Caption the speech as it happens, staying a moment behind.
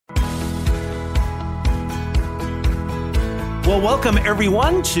Well, welcome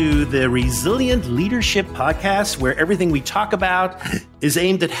everyone to the Resilient Leadership Podcast, where everything we talk about is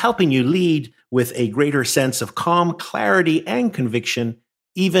aimed at helping you lead with a greater sense of calm, clarity, and conviction,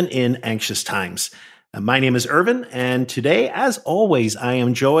 even in anxious times. My name is Irvine, and today, as always, I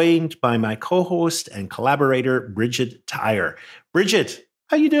am joined by my co-host and collaborator, Bridgette Tyre. Bridgette,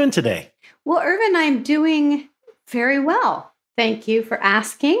 how are you doing today? Well, Irvine, I'm doing very well. Thank you for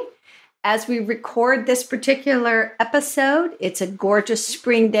asking. As we record this particular episode, it's a gorgeous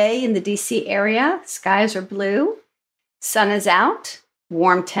spring day in the DC area. Skies are blue, sun is out,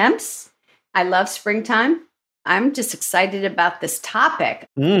 warm temps. I love springtime. I'm just excited about this topic.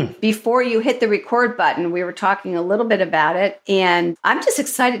 Before you hit the record button, we were talking a little bit about it, and I'm just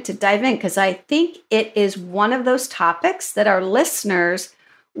excited to dive in because I think it is one of those topics that our listeners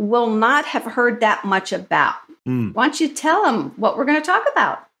will not have heard that much about. Why don't you tell them what we're going to talk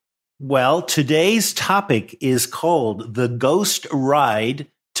about? Well, today's topic is called The Ghost Ride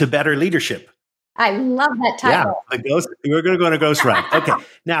to Better Leadership. I love that title. Yeah, we're going to go on a ghost ride. Okay.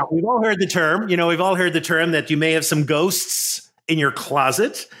 Now, we've all heard the term, that you may have some ghosts in your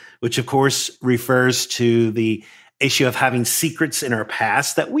closet, which of course refers to the issue of having secrets in our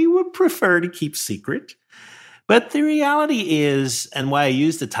past that we would prefer to keep secret. But the reality is, and why I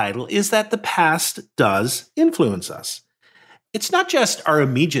use the title, is that the past does influence us. It's not just our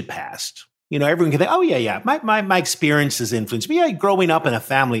immediate past. Everyone can think, oh, yeah, my experiences influenced me, growing up in a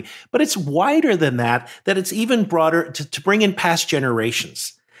family. But it's wider than that it's even broader to bring in past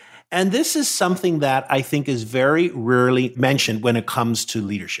generations. And this is something that I think is very rarely mentioned when it comes to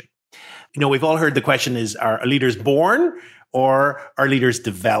leadership. We've all heard the question is, are leaders born or are leaders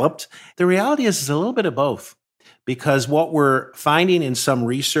developed? The reality is a little bit of both. Because what we're finding in some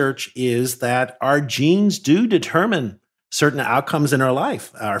research is that our genes do determine certain outcomes in our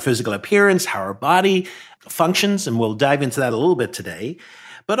life, our physical appearance, how our body functions, and we'll dive into that a little bit today.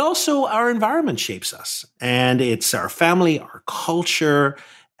 But also our environment shapes us, and it's our family, our culture,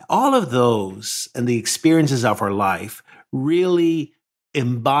 all of those and the experiences of our life really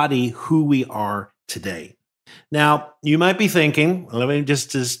embody who we are today. Now, you might be thinking, let me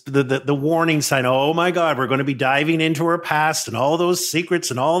just the warning sign, oh my God, we're going to be diving into our past and all those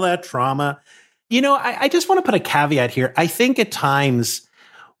secrets and all that trauma. I just want to put a caveat here. I think at times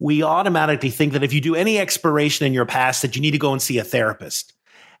we automatically think that if you do any exploration in your past that you need to go and see a therapist.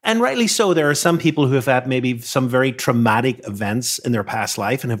 And rightly so, there are some people who have had maybe some very traumatic events in their past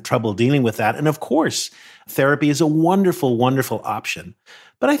life and have trouble dealing with that. And of course, therapy is a wonderful, wonderful option.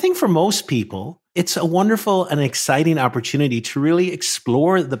 But I think for most people, it's a wonderful and exciting opportunity to really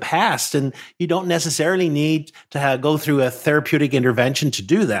explore the past. And you don't necessarily need to go through a therapeutic intervention to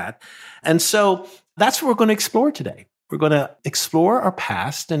do that. And so that's what we're going to explore today. We're going to explore our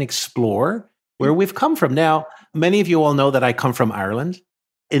past and explore where we've come from. Now, many of you all know that I come from Ireland.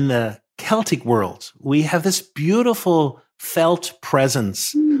 In the Celtic world, we have this beautiful felt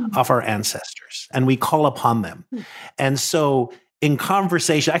presence of our ancestors, and we call upon them. And so in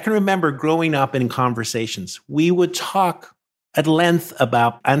conversation, I can remember growing up in conversations, we would talk at length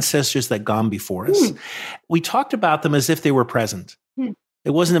about ancestors that gone before us. We talked about them as if they were present.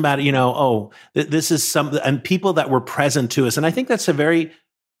 It wasn't about, this is and people that were present to us. And I think that's a very,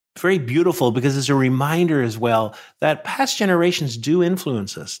 very beautiful because it's a reminder as well that past generations do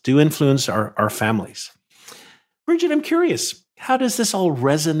influence us, do influence our families. Bridgette, I'm curious, how does this all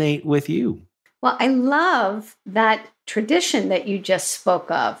resonate with you? Well, I love that tradition that you just spoke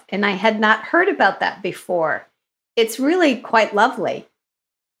of, and I had not heard about that before. It's really quite lovely.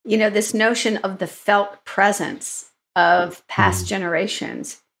 This notion of the felt presence of past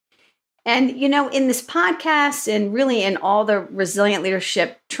generations. And, in this podcast and really in all the resilient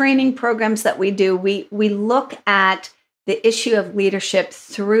leadership training programs that we do, we look at the issue of leadership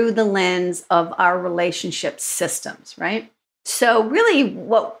through the lens of our relationship systems, right? So really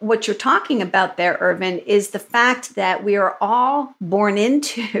what you're talking about there, Irvine, is the fact that we are all born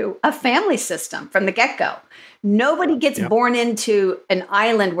into a family system from the get-go. Nobody gets born into an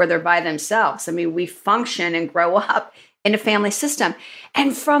island where they're by themselves. I mean, we function and grow up in a family system.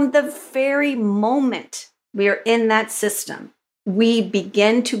 And from the very moment we are in that system, we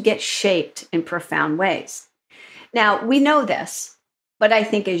begin to get shaped in profound ways. Now, we know this, but I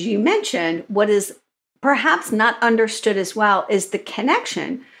think as you mentioned, what is perhaps not understood as well is the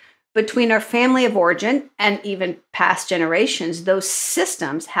connection between our family of origin and even past generations, those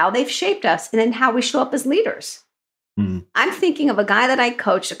systems, how they've shaped us, and then how we show up as leaders. I'm thinking of a guy that I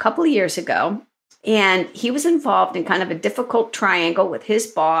coached a couple of years ago, and he was involved in kind of a difficult triangle with his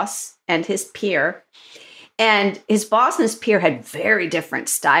boss and his peer. And his boss and his peer had very different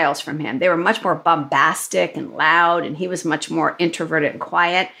styles from him. They were much more bombastic and loud, and he was much more introverted and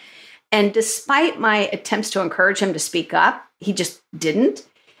quiet. And despite my attempts to encourage him to speak up, he just didn't.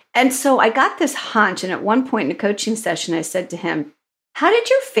 And so I got this hunch. And at one point in a coaching session, I said to him, how did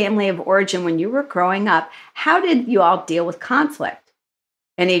your family of origin, when you were growing up, how did you all deal with conflict?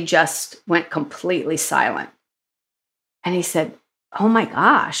 And he just went completely silent. And he said, oh my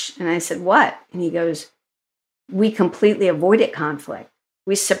gosh. And I said, what? And he goes, we completely avoided conflict.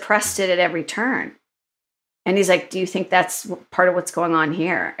 We suppressed it at every turn. And he's like, do you think that's part of what's going on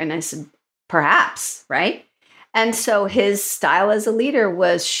here? And I said, perhaps, right? And so his style as a leader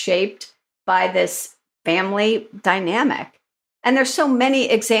was shaped by this family dynamic. And there's so many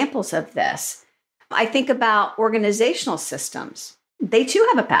examples of this. I think about organizational systems. They too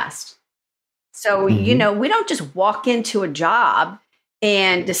have a past. So, we don't just walk into a job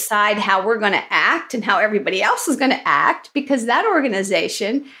and decide how we're going to act and how everybody else is going to act, because that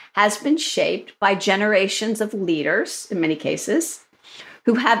organization has been shaped by generations of leaders, in many cases,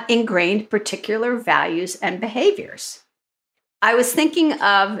 who have ingrained particular values and behaviors. I was thinking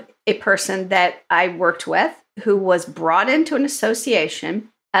of a person that I worked with who was brought into an association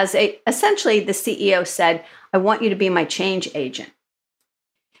as essentially the CEO said, I want you to be my change agent.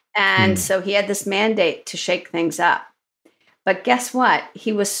 And so he had this mandate to shake things up. But guess what?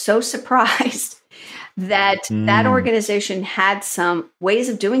 He was so surprised that that organization had some ways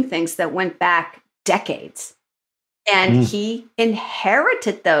of doing things that went back decades. And he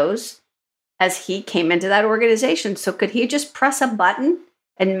inherited those as he came into that organization. So could he just press a button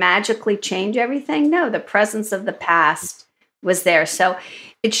and magically change everything? No, the presence of the past was there. So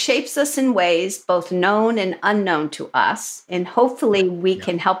it shapes us in ways both known and unknown to us. And hopefully we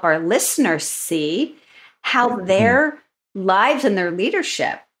can help our listeners see how their lives and their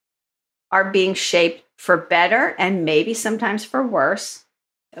leadership are being shaped for better and maybe sometimes for worse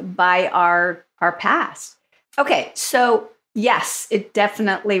by our past. Okay, so yes, it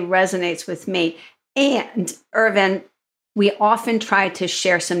definitely resonates with me. And Irvine, we often try to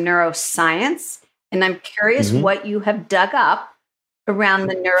share some neuroscience, and I'm curious what you have dug up around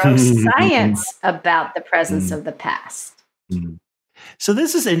the neuroscience about the presence of the past. So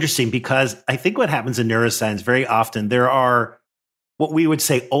this is interesting because I think what happens in neuroscience very often, there are what we would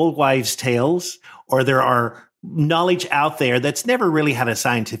say old wives' tales, or there are knowledge out there that's never really had a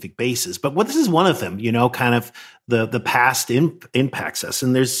scientific basis. But this is one of them, kind of the past impacts us.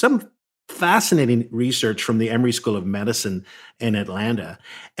 And there's some fascinating research from the Emory School of Medicine in Atlanta.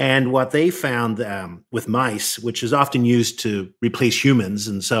 And what they found with mice, which is often used to replace humans,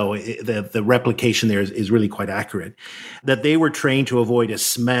 and so the replication there is really quite accurate, that they were trained to avoid a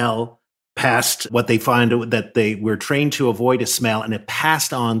smell past what they find that they were trained to avoid a smell, and it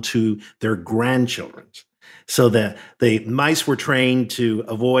passed on to their grandchildren. So the mice were trained to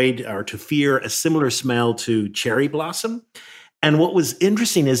avoid or to fear a similar smell to cherry blossom. And what was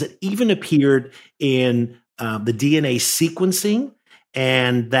interesting is it even appeared in the DNA sequencing,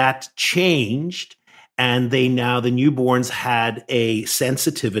 and that changed. And the newborns had a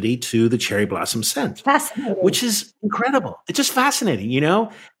sensitivity to the cherry blossom scent. Fascinating. Which is incredible. It's just fascinating,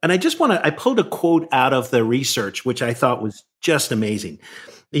 And I pulled a quote out of the research, which I thought was just amazing,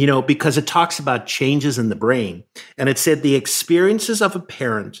 because it talks about changes in the brain. And it said the experiences of a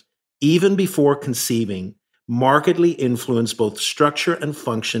parent, even before conceiving, markedly influence both structure and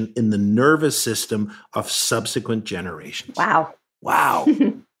function in the nervous system of subsequent generations. Wow.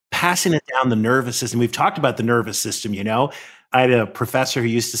 Passing it down the nervous system. We've talked about the nervous system, I had a professor who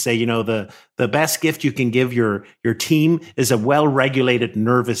used to say, the best gift you can give your team is a well-regulated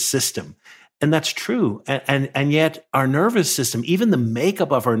nervous system. And that's true. And yet our nervous system, even the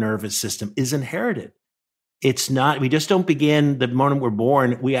makeup of our nervous system, is inherited. It's not, we just don't begin the moment we're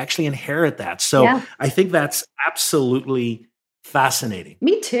born. We actually inherit that. So I think that's absolutely fascinating.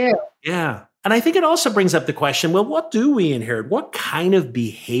 Me too. Yeah. And I think it also brings up the question, well, what do we inherit? What kind of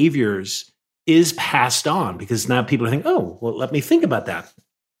behaviors is passed on? Because now people are thinking, oh, well, let me think about that.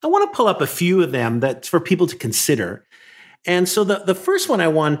 I want to pull up a few of them that's for people to consider. And so the first one I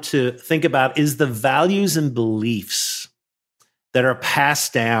want to think about is the values and beliefs that are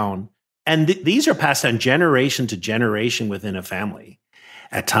passed down. And these are passed down generation to generation within a family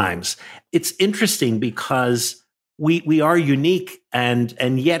at times. It's interesting because we are unique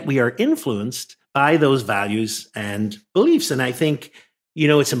and yet we are influenced by those values and beliefs. And I think,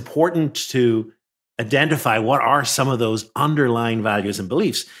 it's important to identify what are some of those underlying values and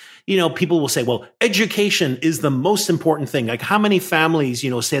beliefs. People will say, well, education is the most important thing. Like how many families,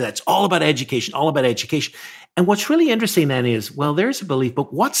 say that's all about education, all about education. And what's really interesting then is, well, there's a belief,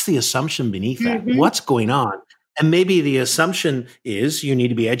 but what's the assumption beneath that? Mm-hmm. What's going on? And maybe the assumption is you need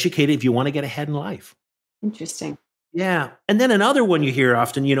to be educated if you want to get ahead in life. Interesting. Yeah. And then another one you hear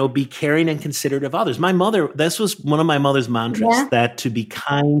often, be caring and considerate of others. My mother, this was one of my mother's mantras, that to be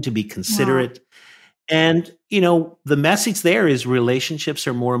kind, to be considerate. And, the message there is relationships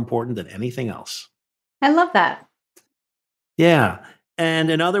are more important than anything else. I love that. Yeah. And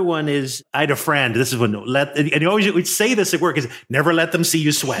another one is, I had a friend, this is one, and you always would say this at work, is never let them see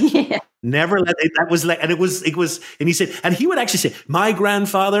you sweat. Yeah. Never let that was like, and it was, and he said, and he would actually say, my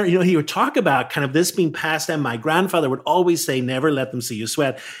grandfather, he would talk about kind of this being passed down. My grandfather would always say, never let them see you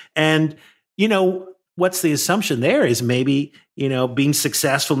sweat. And, what's the assumption there is maybe, being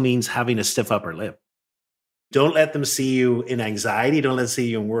successful means having a stiff upper lip. Don't let them see you in anxiety. Don't let them see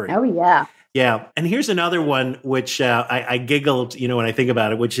you in worry. Oh, yeah. Yeah. And here's another one, which I giggled, when I think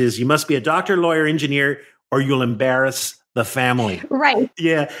about it, which is you must be a doctor, lawyer, engineer, or you'll embarrass the family. Right.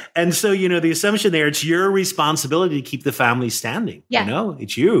 Yeah. And so, the assumption there, it's your responsibility to keep the family standing. Yeah.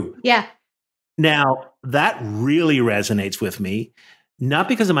 It's you. Yeah. Now, that really resonates with me, not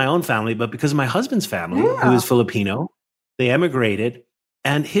because of my own family, but because of my husband's family, who is Filipino. They emigrated.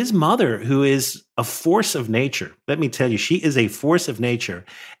 And his mother, who is a force of nature, let me tell you, she is a force of nature.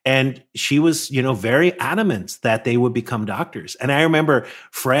 And she was, very adamant that they would become doctors. And I remember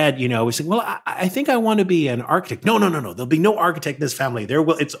Fred, was saying, well, I think I want to be an architect. No. There'll be no architect in this family.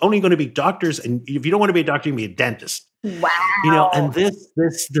 It's only going to be doctors. And if you don't want to be a doctor, you can be a dentist. Wow. And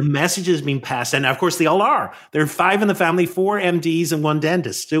the message is being passed. And of course, they all are. There are 5 in the family, 4 MDs and 1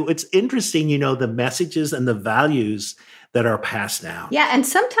 dentist. So it's interesting, the messages and the values that are passed down. Yeah. And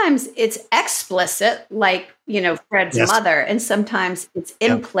sometimes it's explicit, like, Fred's mother, and sometimes it's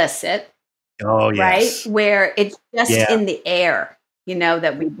implicit. Oh, yes. Right? Where it's just in the air,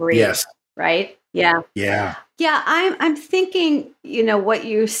 that we breathe. Yes. Right? Yeah. Yeah. Yeah. I'm thinking, what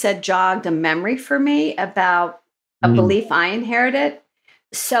you said jogged a memory for me about a belief I inherited.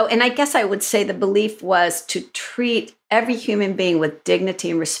 So, and I guess I would say the belief was to treat every human being with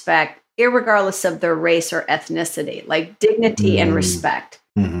dignity and respect, irregardless of their race or ethnicity, like dignity and respect.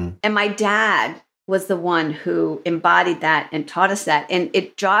 Mm-hmm. And my dad was the one who embodied that and taught us that. And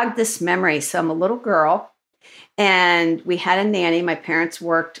it jogged this memory. So I'm a little girl and we had a nanny. My parents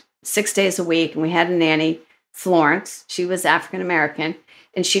worked 6 days a week and we had a nanny, Florence. She was African-American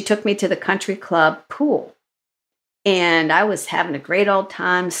and she took me to the country club pool. And I was having a great old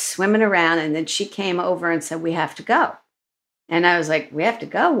time swimming around. And then she came over and said, we have to go. And I was like, we have to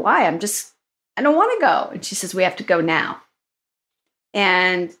go? Why? I don't want to go. And she says, we have to go now.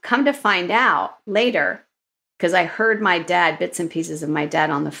 And come to find out later, because I heard my dad, bits and pieces of my dad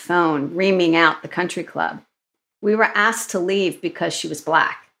on the phone, reaming out the country club. We were asked to leave because she was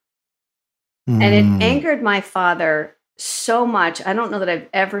Black. And it angered my father so much. I don't know that I've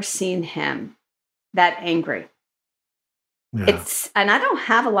ever seen him that angry. Yeah. And I don't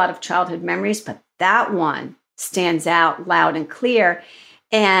have a lot of childhood memories, but that one stands out loud and clear.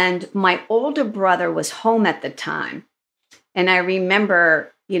 And my older brother was home at the time. And I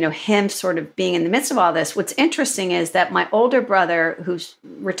remember, him sort of being in the midst of all this. What's interesting is that my older brother, who's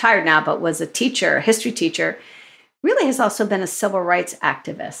retired now, but was a teacher, a history teacher, really has also been a civil rights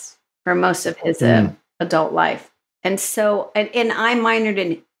activist for most of his adult life. And so, and I minored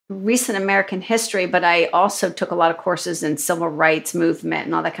in recent American history, but I also took a lot of courses in civil rights movement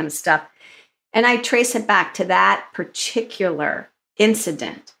and all that kind of stuff. And I trace it back to that particular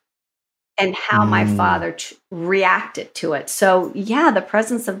incident and how my father reacted to it. So yeah, the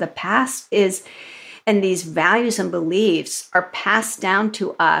presence of the past and these values and beliefs are passed down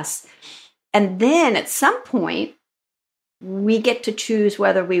to us. And then at some point, we get to choose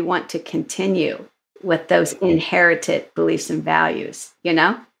whether we want to continue with those inherited beliefs and values,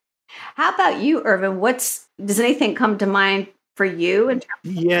 How about you, Irvin? Does anything come to mind for you?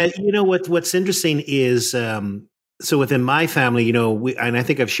 Yeah, what's interesting is, so within my family, and I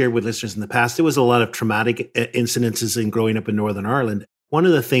think I've shared with listeners in the past, there was a lot of traumatic incidences in growing up in Northern Ireland. One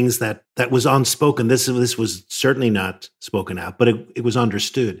of the things that was unspoken, this was certainly not spoken out, but it was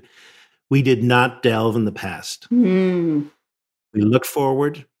understood. We did not delve in the past. We looked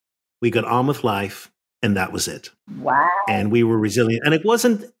forward, we got on with life, and that was it. Wow. And we were resilient. And it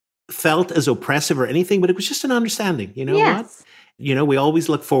wasn't felt as oppressive or anything, but it was just an understanding. Yes. What? We always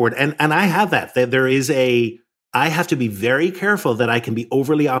look forward. And I have that there is I have to be very careful that I can be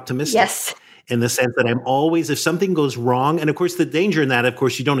overly optimistic. Yes. In the sense that I'm always, if something goes wrong, and of course the danger in that, of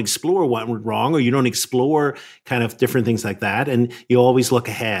course, you don't explore what went wrong, or you don't explore kind of different things like that, and you always look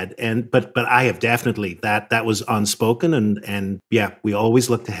ahead. But I have definitely that was unspoken, and yeah, we always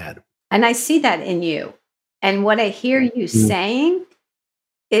looked ahead. And I see that in you. And what I hear you saying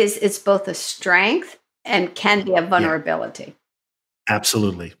is it's both a strength and can be a vulnerability.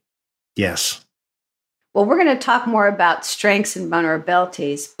 Absolutely. Yes. Well, we're going to talk more about strengths and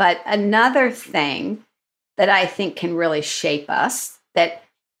vulnerabilities, but another thing that I think can really shape us that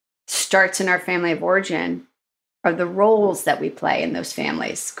starts in our family of origin are the roles that we play in those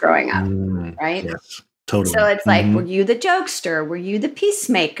families growing up, right? Yes, totally. So it's like, were you the jokester? Were you the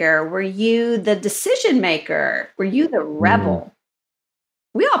peacemaker? Were you the decision maker? Were you the rebel?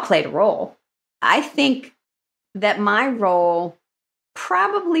 We all played a role. I think that my role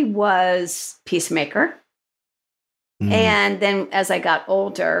probably was peacemaker. And then as I got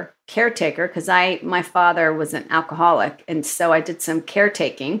older, caretaker, because my father was an alcoholic. And so I did some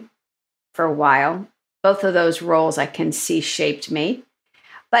caretaking for a while. Both of those roles I can see shaped me.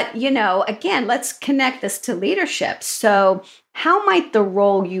 But, again, let's connect this to leadership. So how might the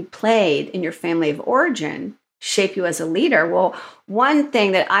role you played in your family of origin shape you as a leader? Well, one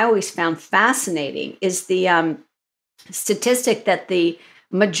thing that I always found fascinating is the statistic that the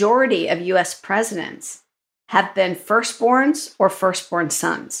majority of U.S. presidents have been firstborns or firstborn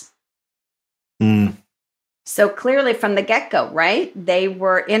sons. So clearly from the get-go, right? They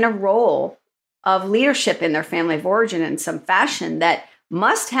were in a role of leadership in their family of origin in some fashion that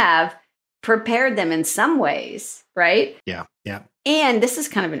must have prepared them in some ways, right? Yeah. And this is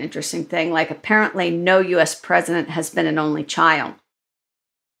kind of an interesting thing. Like apparently no U.S. president has been an only child.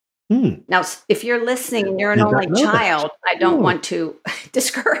 Now, if you're listening and you're an only child, I don't want to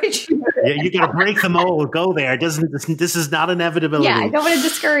discourage you. Yeah, you got to break the mold. Go there. This is not inevitability. Yeah, I don't want to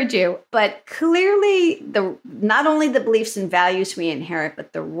discourage you. But clearly, not only the beliefs and values we inherit,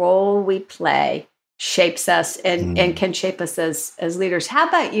 but the role we play shapes us and can shape us as leaders. How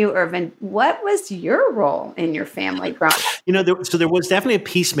about you, Irvine? What was your role in your family growing up? So there was definitely a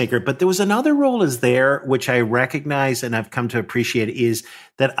peacemaker, but there was another role there, which I recognize and I've come to appreciate, is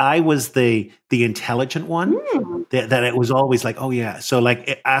that I was the intelligent one. That it was always like, oh yeah. So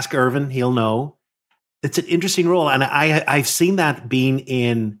like, ask Irvine, he'll know. It's an interesting role, and I've seen that being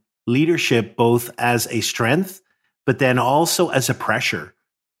in leadership both as a strength, but then also as a pressure.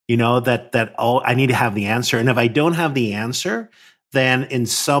 That I need to have the answer. And if I don't have the answer, then in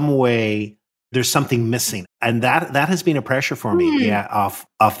some way there's something missing. And that has been a pressure for me, off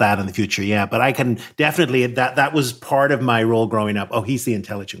that in the future. Yeah. But I can definitely, that was part of my role growing up. Oh, he's the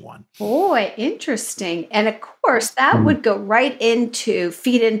intelligent one. Boy, interesting. And of course, that would go right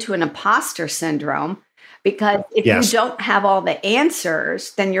feed into an imposter syndrome, because if you don't have all the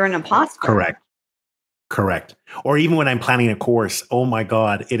answers, then you're an imposter. Correct. Or even when I'm planning a course, oh my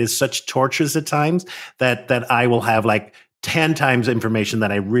God, it is such torturous at times that I will have like 10 times information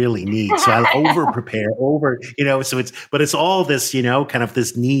that I really need. So I'll over prepare, but it's all this, kind of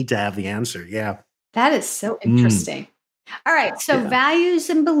this need to have the answer. Yeah. That is so interesting. All right. So values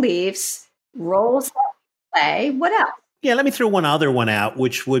and beliefs, roles that we play. What else? Yeah, let me throw one other one out,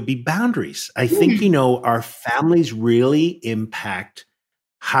 which would be boundaries. I think, our families really impact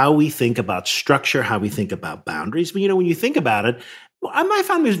how we think about structure, how we think about boundaries. But, when you think about it, my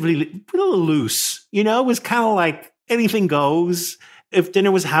family was really loose. It was kind of like anything goes. If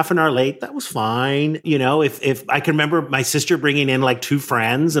dinner was half an hour late, that was fine. If I can remember my sister bringing in like 2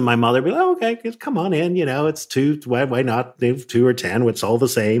 friends and my mother be like, oh, okay, come on in. It's 2. Why not? They have 2 or 10. It's all the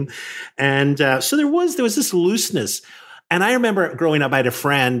same. And so there was this looseness. And I remember growing up, I had a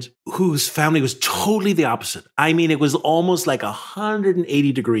friend whose family was totally the opposite. I mean, it was almost like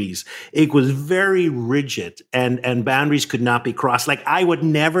 180 degrees. It was very rigid and boundaries could not be crossed. Like I was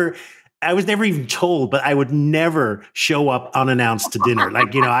never even told, but I would never show up unannounced to dinner.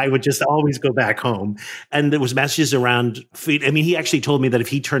 Like, I would just always go back home. And there was messages around food. I mean, he actually told me that if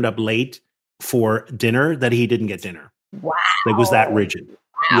he turned up late for dinner, that he didn't get dinner. Wow. It was that rigid.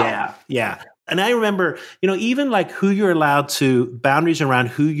 Wow. Yeah. And I remember, even like who you're allowed to, boundaries around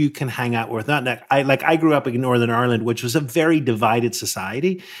who you can hang out with. I grew up in Northern Ireland, which was a very divided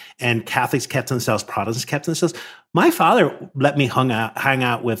society, and Catholics kept themselves, Protestants kept themselves. My father let me hang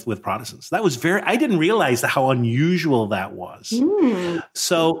out with Protestants. That was I didn't realize how unusual that was.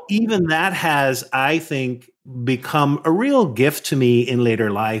 So even that has, I think, become a real gift to me in later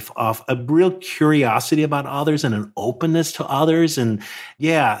life of a real curiosity about others and an openness to others. And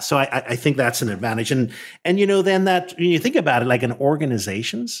so I think that's an advantage. And then that when you think about it, like in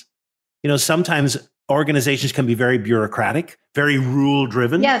organizations, sometimes organizations can be very bureaucratic, very rule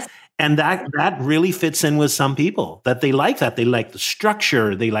driven. Yes. And that really fits in with some people that they like that. They like the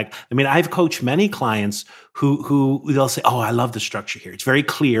structure. I've coached many clients who they'll say, "Oh, I love the structure here. It's very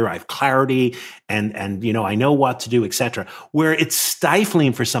clear. I have clarity and I know what to do, etc." Where it's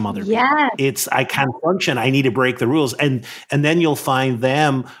stifling for some other people. Yes. I can't function. I need to break the rules. And then you'll find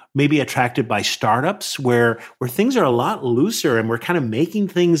them maybe attracted by startups where things are a lot looser and we're kind of making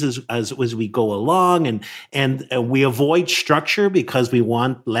things as we go along and we avoid structure because we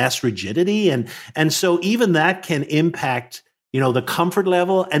want less rigidity. And so even that can impact, the comfort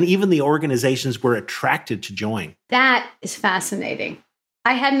level and even the organizations we're attracted to join. That is fascinating.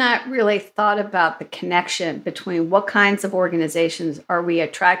 I had not really thought about the connection between what kinds of organizations are we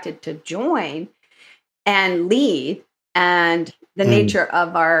attracted to join and lead and the nature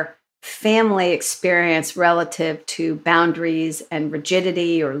of our family experience relative to boundaries and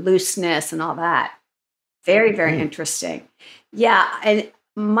rigidity or looseness and all that. Very, very interesting. Yeah. And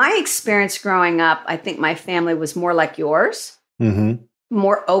my experience growing up, I think my family was more like yours,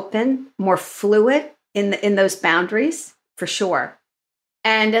 more open, more fluid in those boundaries, for sure.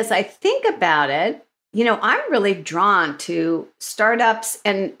 And as I think about it, I'm really drawn to startups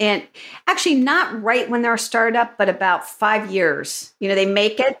and actually not right when they're a startup, but about 5 years. They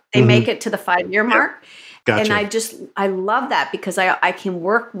make it to the 5-year mark. Gotcha. And I love that because I can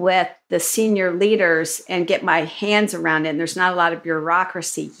work with the senior leaders and get my hands around it. And there's not a lot of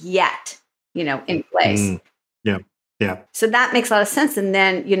bureaucracy yet, in place. Yeah. Yeah. So that makes a lot of sense. And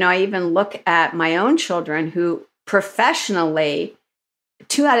then, I even look at my own children who professionally,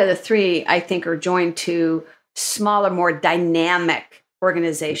 2 out of the 3, I think, are joined to smaller, more dynamic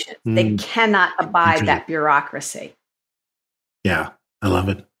organizations. They cannot abide that bureaucracy. Yeah, I love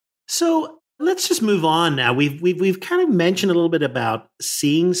it. So let's just move on now. We've kind of mentioned a little bit about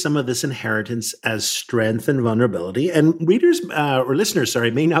seeing some of this inheritance as strength and vulnerability. And readers or listeners,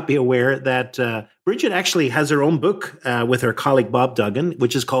 may not be aware that Bridgette actually has her own book with her colleague Bob Duggan,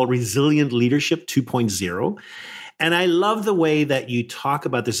 which is called Resilient Leadership 2.0. And I love the way that you talk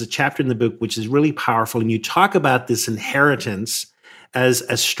about, there's a chapter in the book which is really powerful, and you talk about this inheritance as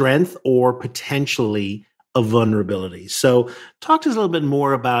a strength or potentially a vulnerability. So talk to us a little bit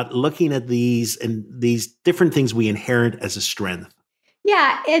more about looking at these and these different things we inherit as a strength.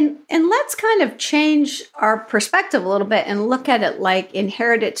 Yeah, and let's kind of change our perspective a little bit and look at it like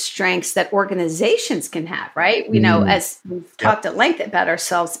inherited strengths that organizations can have, right? As we've talked at length about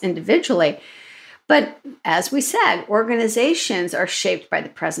ourselves individually. But as we said, organizations are shaped by the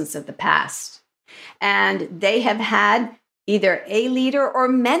presence of the past. And they have had either a leader or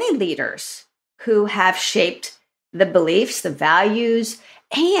many leaders who have shaped the beliefs, the values,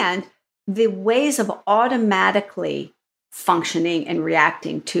 and the ways of automatically functioning and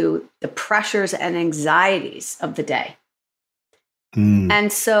reacting to the pressures and anxieties of the day.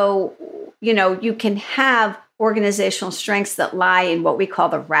 And so, you can have organizational strengths that lie in what we call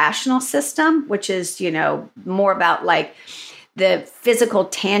the rational system, which is, more about like the physical,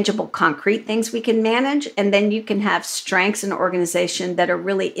 tangible, concrete things we can manage. And then you can have strengths in an organization that are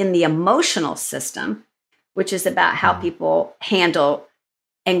really in the emotional system, which is about how people handle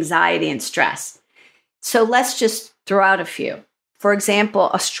anxiety and stress. So let's just throw out a few. For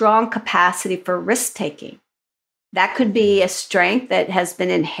example, a strong capacity for risk taking. That could be a strength that has been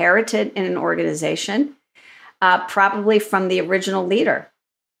inherited in an organization, probably from the original leader.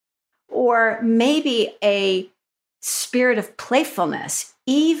 Or maybe a spirit of playfulness,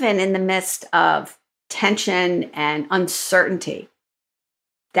 even in the midst of tension and uncertainty.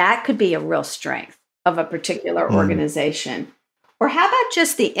 That could be a real strength of a particular organization. Or how about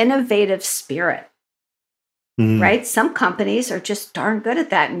just the innovative spirit? Right? Some companies are just darn good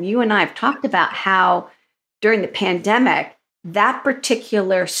at that. And you and I have talked about how during the pandemic, that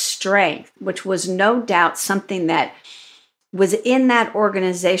particular strength, which was no doubt something that was in that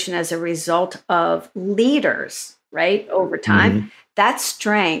organization as a result of leaders, right, over time, that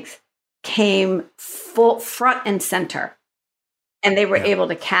strength came front and center, and they were able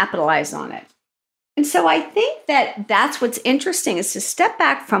to capitalize on it. And so I think that that's what's interesting, is to step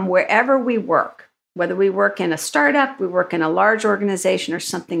back from wherever we work, whether we work in a startup, we work in a large organization, or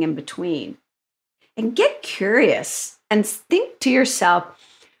something in between, and get curious and think to yourself,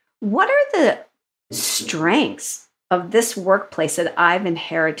 what are the strengths of this workplace that I've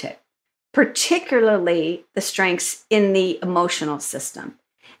inherited, particularly the strengths in the emotional system?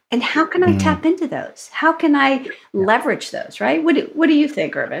 And how can I tap into those? How can I leverage those, right? What do you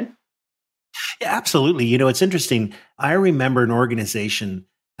think, Irvine? Yeah, absolutely. It's interesting. I remember an organization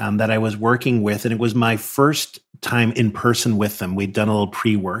that I was working with, and it was my first time in person with them. We'd done a little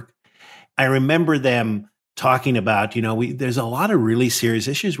pre-work. I remember them talking about, there's a lot of really serious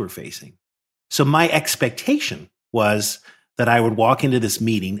issues we're facing. So my expectation was that I would walk into this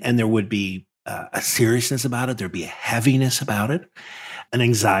meeting and there would be a seriousness about it. There'd be a heaviness about it, an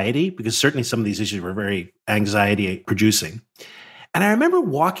anxiety, because certainly some of these issues were very anxiety producing. And I remember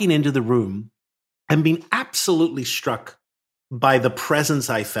walking into the room and being absolutely struck by the presence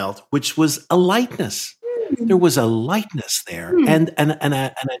I felt, which was a lightness. There was a lightness there, and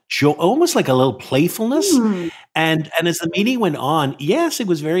a joy, almost like a little playfulness. And as the meeting went on, yes, it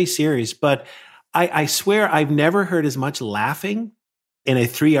was very serious, but I swear I've never heard as much laughing in a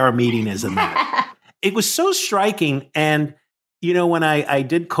 3-hour meeting as in that. It was so striking. And when I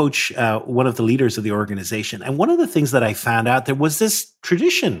did coach one of the leaders of the organization, and one of the things that I found out, there was this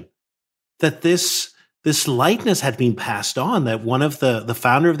tradition that this lightness had been passed on, that one of the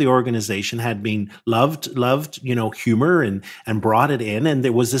founder of the organization had been loved, humor and brought it in. And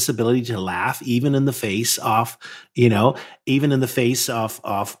there was this ability to laugh even in the face of,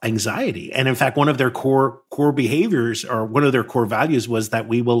 of anxiety. And in fact, one of their core behaviors, or one of their core values, was that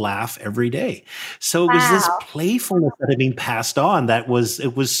we will laugh every day. So it was this playfulness that had been passed on. It was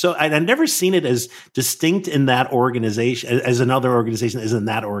so, I'd never seen it as distinct in that organization as another organization is in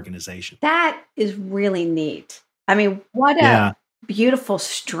that organization. That is really neat. I mean, what a beautiful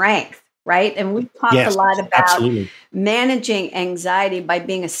strength, right? And we've talked a lot about managing anxiety by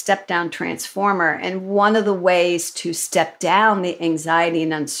being a step-down transformer. And one of the ways to step down the anxiety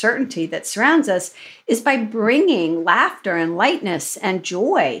and uncertainty that surrounds us is by bringing laughter and lightness and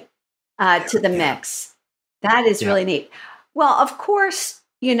joy to the mix. That is really neat. Well, of course,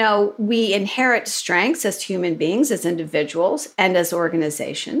 we inherit strengths as human beings, as individuals, and as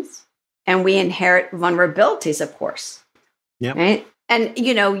organizations. And we inherit vulnerabilities, of course. Yeah. Right. And,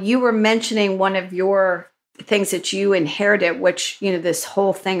 you were mentioning one of your things that you inherited, which, this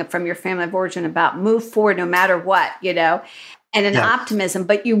whole thing from your family of origin about move forward no matter what, and an optimism,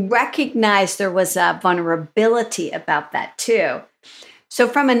 but you recognized there was a vulnerability about that too. So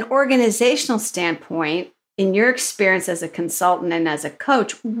from an organizational standpoint, in your experience as a consultant and as a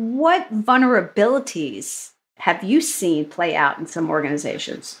coach, what vulnerabilities have you seen play out in some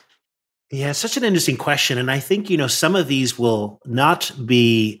organizations? Yeah, such an interesting question. And I think, some of these will not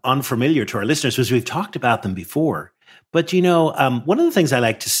be unfamiliar to our listeners because we've talked about them before. But, one of the things I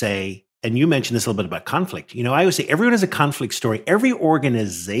like to say, and you mentioned this a little bit about conflict, I always say everyone has a conflict story. Every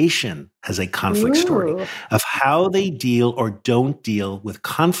organization has a conflict story of how they deal or don't deal with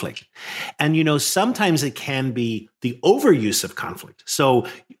conflict. And, sometimes it can be the overuse of conflict. So,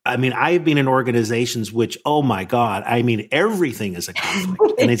 I've been in organizations which, oh my God, everything is a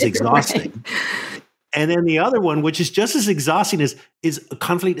conflict and it's exhausting. Right. And then the other one, which is just as exhausting, is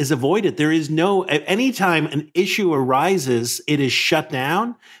conflict is avoided. There is anytime an issue arises, it is shut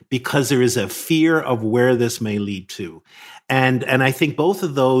down because there is a fear of where this may lead to. And I think both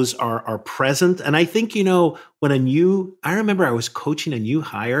of those are present. And I think, I remember I was coaching a new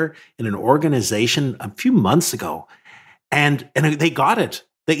hire in an organization a few months ago, and they got it.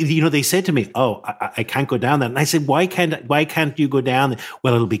 They said to me, "Oh, I can't go down that." And I said, "Why can't you go down?"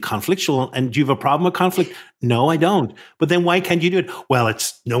 Well, it'll be conflictual. And do you have a problem with conflict? No, I don't. But then why can't you do it? Well,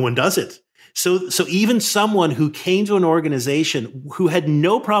 no one does it. So even someone who came to an organization who had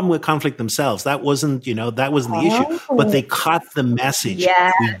no problem with conflict themselves, that wasn't the issue, but they caught the message.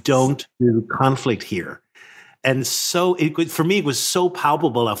 Yes. We don't do conflict here. And so for me, it was so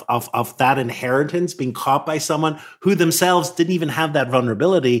palpable of that inheritance being caught by someone who themselves didn't even have that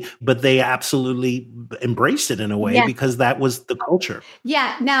vulnerability, but they absolutely embraced it in a way because that was the culture.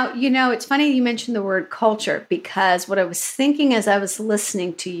 Yeah. Now, it's funny you mentioned the word culture, because what I was thinking as I was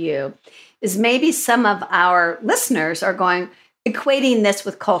listening to you is maybe some of our listeners are equating this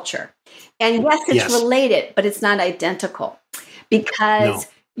with culture. And yes, it's related, but it's not identical, because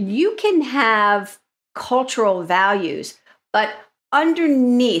you can have cultural values, but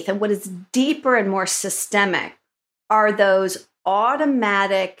underneath, and what is deeper and more systemic, are those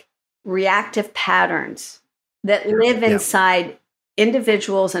automatic reactive patterns that live inside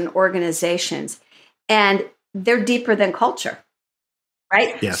individuals and organizations, and they're deeper than culture,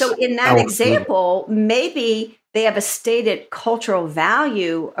 right? Yes. So in that example, maybe they have a stated cultural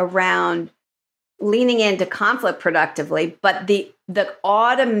value around leaning into conflict productively, but the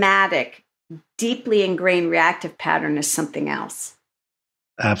automatic, deeply ingrained reactive pattern is something else.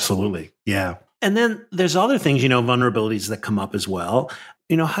 Absolutely. Yeah. And then there's other things, vulnerabilities that come up as well.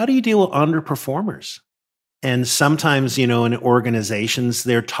 How do you deal with underperformers? And sometimes, in organizations,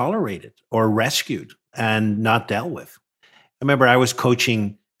 they're tolerated or rescued and not dealt with. I remember I was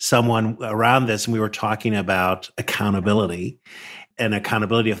coaching someone around this, and we were talking about accountability. and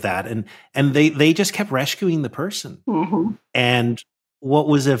accountability of that. And they just kept rescuing the person. Mm-hmm. And what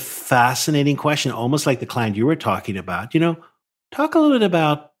was a fascinating question, almost like the client you were talking about, talk a little bit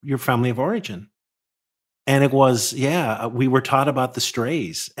about your family of origin. And it was, we were taught about the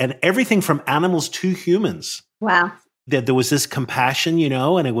strays and everything from animals to humans. Wow. That there was this compassion,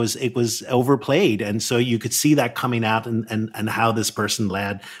 and it was overplayed. And so you could see that coming out and how this person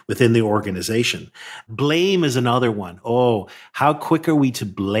led within the organization. Blame is another one. Oh, how quick are we to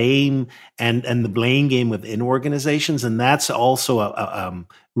blame and the blame game within organizations? And that's also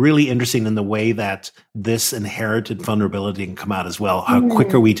really interesting in the way that this inherited vulnerability can come out as well. How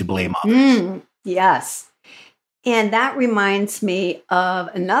quick are we to blame others? Yes. And that reminds me of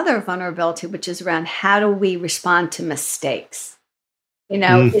another vulnerability, which is around how do we respond to mistakes?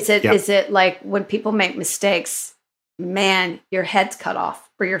 Is it like when people make mistakes, man, your head's cut off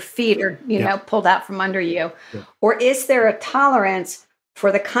or your feet are, pulled out from under you? Yeah. Or is there a tolerance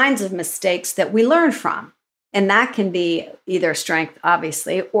for the kinds of mistakes that we learn from? And that can be either a strength,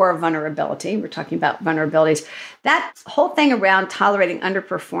 obviously, or a vulnerability. We're talking about vulnerabilities. That whole thing around tolerating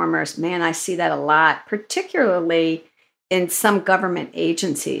underperformers, man, I see that a lot, particularly in some government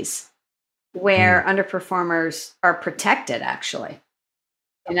agencies where underperformers are protected, actually.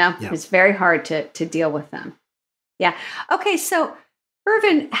 It's very hard to deal with them. Yeah. Okay, so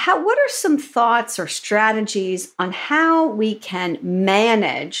Irvine, what are some thoughts or strategies on how we can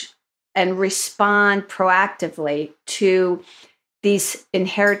manage and respond proactively to these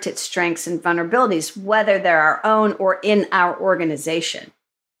inherited strengths and vulnerabilities, whether they're our own or in our organization?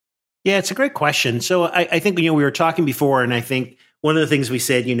 Yeah, it's a great question. So I think, we were talking before, and I think one of the things we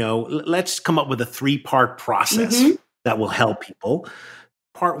said, let's come up with a 3-part process that will help people.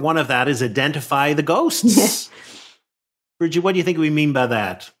 Part 1 of that is identify the ghosts. Bridgette, what do you think we mean by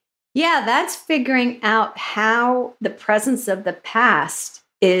that? Yeah, that's figuring out how the presence of the past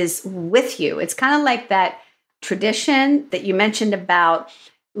is with you. It's kind of like that tradition that you mentioned about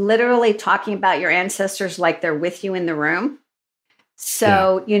literally talking about your ancestors like they're with you in the room.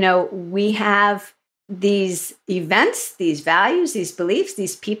 So, we have these events, these values, these beliefs,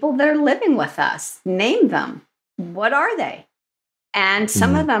 these people that are living with us. Name them. What are they? And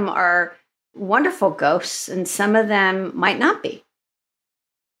some of them are wonderful ghosts, and some of them might not be.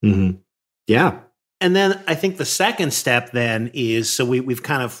 Mm-hmm. Yeah. And then I think the second step then is, so we've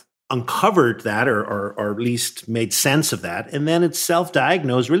kind of uncovered that or at least made sense of that. And then it's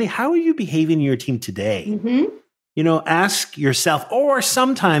self-diagnosed. Really, how are you behaving in your team today? Ask yourself, or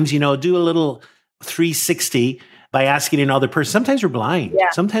sometimes, do a little 360 by asking another person. Sometimes we're blind. Yeah.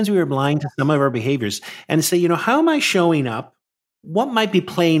 Sometimes we are blind to some of our behaviors and say, how am I showing up? What might be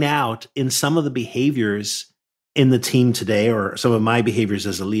playing out in some of the behaviors in the team today, or some of my behaviors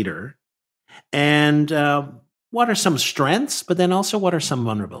as a leader? And what are some strengths, but then also what are some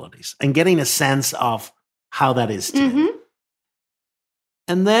vulnerabilities? And getting a sense of how that is today.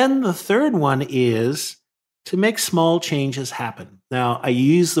 And then the third one is to make small changes happen. Now, I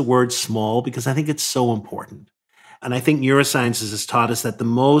use the word small because I think it's so important. And I think neuroscience has taught us that the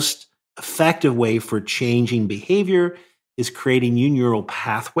most effective way for changing behavior is creating new neural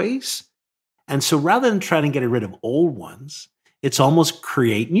pathways. And so rather than trying to get rid of old ones, it's almost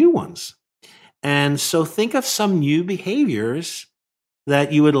create new ones. And so think of some new behaviors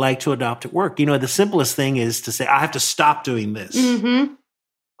that you would like to adopt at work. The simplest thing is to say, I have to stop doing this.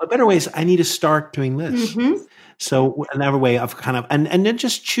 A better way is, I need to start doing this. So another way of kind of, and then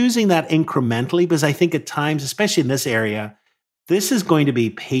just choosing that incrementally, because I think at times, especially in this area, this is going to be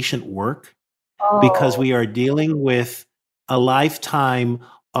patient work because we are dealing with a lifetime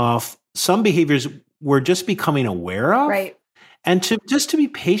of some behaviors we're just becoming aware of. Right. And to be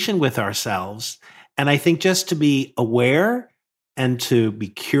patient with ourselves. And I think just to be aware and to be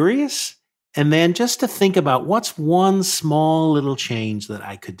curious, and then just to think about what's one small little change that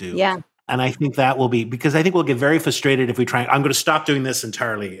I could do. Yeah. And I think that will be, because I think we'll get very frustrated if we try, I'm going to stop doing this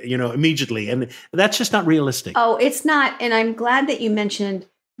entirely, immediately. And that's just not realistic. Oh, it's not. And I'm glad that you mentioned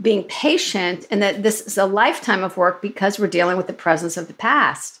being patient and that this is a lifetime of work because we're dealing with the presence of the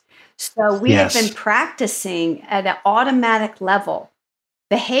past. So we have been practicing at an automatic level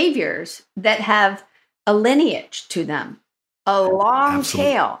behaviors that have a lineage to them, a long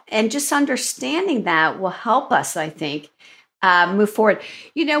tail. And just understanding that will help us, I think, move forward.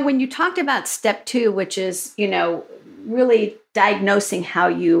 When you talked about step 2, which is, really diagnosing how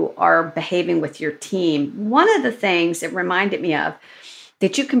you are behaving with your team, one of the things it reminded me of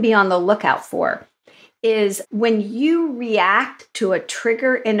that you can be on the lookout for is when you react to a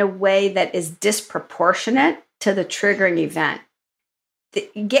trigger in a way that is disproportionate to the triggering event.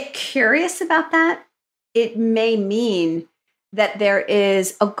 Get curious about that. It may mean that there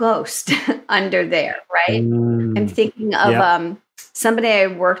is a ghost under there, right? I'm thinking of somebody I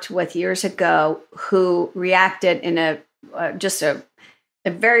worked with years ago who reacted in a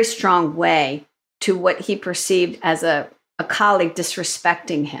very strong way to what he perceived as a colleague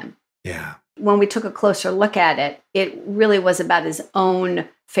disrespecting him. Yeah. When we took a closer look at it, it really was about his own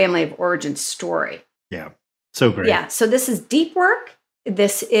family of origin story. Yeah. So great. Yeah. So this is deep work.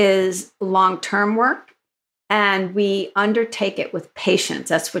 This is long-term work. And we undertake it with patience.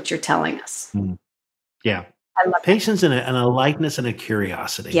 That's what you're telling us. Yeah. I love patience and a lightness and a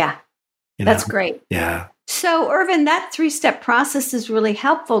curiosity. Yeah. That's great. Yeah. So, Irvine, that 3-step process is really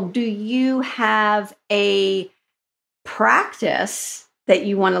helpful. Do you have a practice that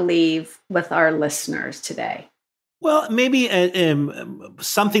you want to leave with our listeners today? Well, maybe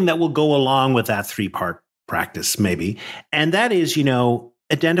something that will go along with that 3-part practice, maybe. And that is,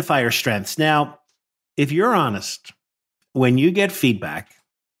 identify your strengths. Now, if you're honest, when you get feedback,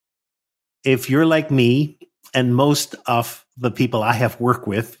 if you're like me and most of the people I have worked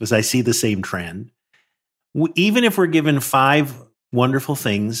with, because I see the same trend, even if we're given 5 wonderful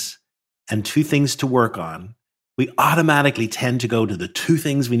things and 2 things to work on, we automatically tend to go to the 2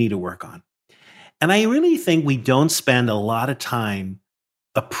 things we need to work on. And I really think we don't spend a lot of time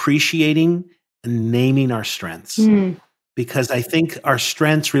appreciating and naming our strengths, because I think our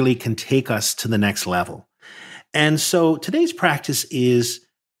strengths really can take us to the next level. And so today's practice is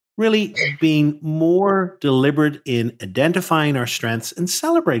really being more deliberate in identifying our strengths and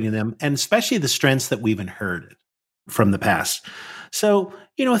celebrating them, and especially the strengths that we've inherited from the past. So,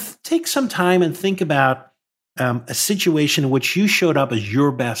 take some time and think about a situation in which you showed up as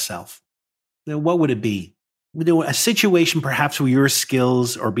your best self. What would it be? A situation perhaps where your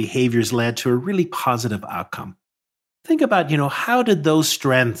skills or behaviors led to a really positive outcome. Think about, how did those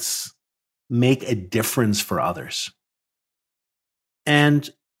strengths make a difference for others? And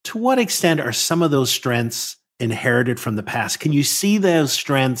to what extent are some of those strengths inherited from the past? Can you see those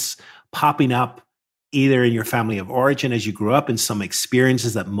strengths popping up either in your family of origin as you grew up, in some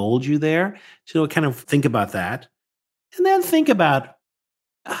experiences that mold you there? So kind of think about that. And then think about,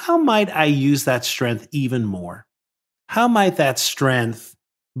 how might I use that strength even more? How might that strength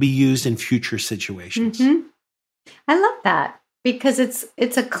be used in future situations? Mm-hmm. I love that, because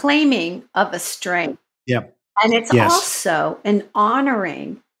it's a claiming of a strength. Yep. And it's also an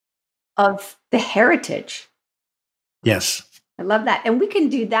honoring of the heritage. Yes. I love that. And we can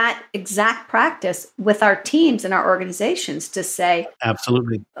do that exact practice with our teams and our organizations to say,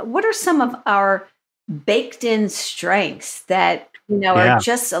 absolutely, what are some of our baked in strengths that, are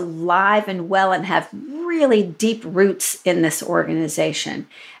just alive and well and have really deep roots in this organization,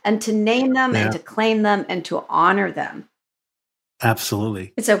 and to name them and to claim them and to honor them.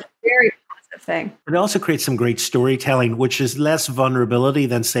 Absolutely. It's a very positive thing. It also creates some great storytelling, which is less vulnerability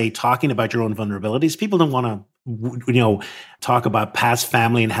than, say, talking about your own vulnerabilities. People don't want to, talk about past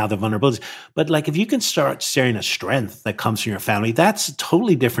family and how the vulnerabilities. But like, if you can start sharing a strength that comes from your family, that's a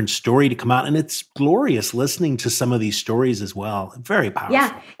totally different story to come out. And it's glorious listening to some of these stories as well. Very powerful.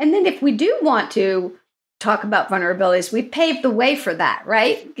 Yeah. And then if we do want to talk about vulnerabilities, we paved the way for that,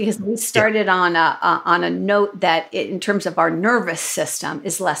 right? Because we started on a note that in terms of our nervous system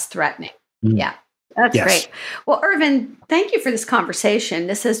is less threatening. Yeah. That's great. Well, Irvine, thank you for this conversation.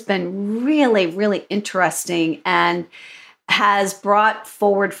 This has been really, really interesting and has brought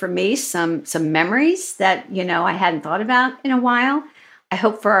forward for me some memories that, I hadn't thought about in a while. I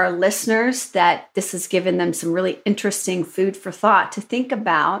hope for our listeners that this has given them some really interesting food for thought to think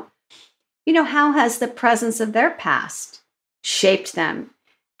about, how has the presence of their past shaped them?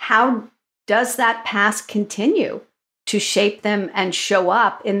 How does that past continue to shape them and show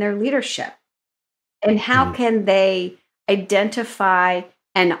up in their leadership? And how can they identify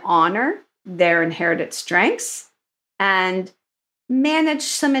and honor their inherited strengths and manage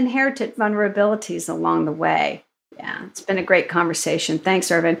some inherited vulnerabilities along the way? Yeah, it's been a great conversation.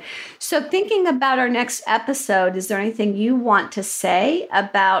 Thanks, Irvine. So thinking about our next episode, is there anything you want to say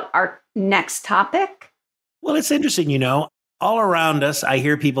about our next topic? Well, it's interesting, all around us, I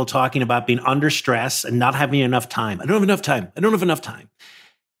hear people talking about being under stress and not having enough time. I don't have enough time. I don't have enough time.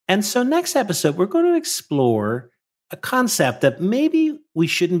 And so next episode, we're going to explore a concept that maybe we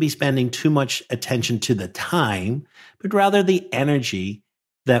shouldn't be spending too much attention to the time, but rather the energy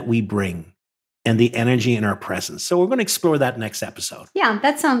that we bring and the energy in our presence. So we're going to explore that next episode. Yeah,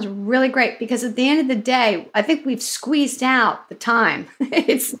 that sounds really great, because at the end of the day, I think we've squeezed out the time.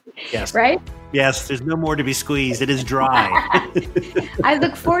 Right? Yes, there's no more to be squeezed. It is dry. I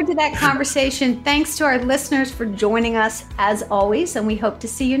look forward to that conversation. Thanks to our listeners for joining us as always, and we hope to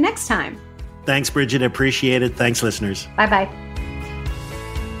see you next time. Thanks, Bridgette. Appreciate it. Thanks, listeners. Bye-bye.